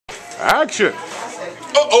Action.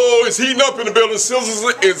 Uh-oh, it's heating up in the building. Sizzle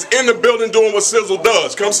is in the building doing what Sizzle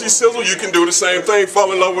does. Come see Sizzle. You can do the same thing.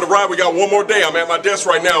 Fall in love with a ride. We got one more day. I'm at my desk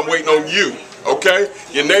right now. I'm waiting on you. Okay?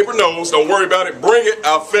 Your neighbor knows. Don't worry about it. Bring it.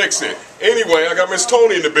 I'll fix it. Anyway, I got Miss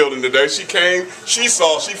Tony in the building today. She came. She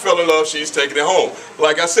saw. She fell in love. She's taking it home.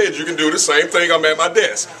 Like I said, you can do the same thing. I'm at my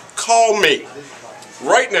desk. Call me.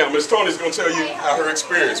 Right now, Miss Tony's going to tell you how her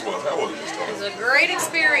experience was. How was it, Miss Tony? It was a great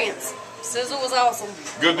experience. Sizzle was awesome.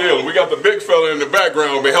 Good deal. And we got the big fella in the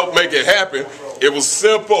background to help make it happen. It was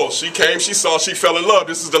simple. She came, she saw, she fell in love.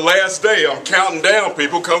 This is the last day. I'm counting down,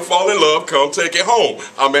 people. Come fall in love. Come take it home.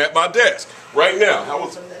 I'm at my desk. Right now. How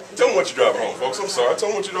was it? Tell them what you're driving home, folks. I'm sorry. Tell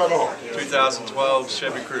them what you're driving home. 2012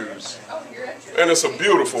 Chevy Cruze. And it's a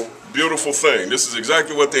beautiful, beautiful thing. This is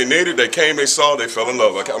exactly what they needed. They came, they saw, they fell in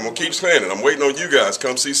love. I'm going to keep saying it. I'm waiting on you guys.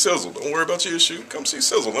 Come see Sizzle. Don't worry about your issue. Come see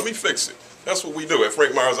Sizzle. Let me fix it. That's what we do at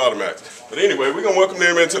Frank Myers Automatics. But anyway, we're going to welcome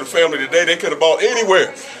them into the family today. They could have bought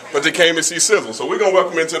anywhere, but they came to see Sizzle. So we're going to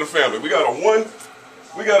welcome them into the family. We got a 1,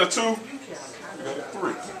 we got a 2, we got a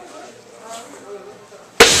 3.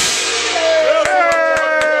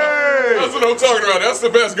 That's what I'm talking about. That's the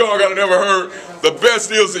best gong I've ever heard. The best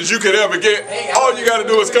deals that you could ever get. All you got to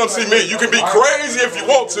do is come see me. You can be crazy if you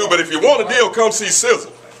want to, but if you want a deal, come see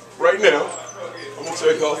Sizzle. Right now, I'm going to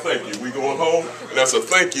tell y'all thank you. We going home, and that's a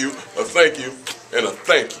thank you, and a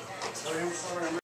thank you.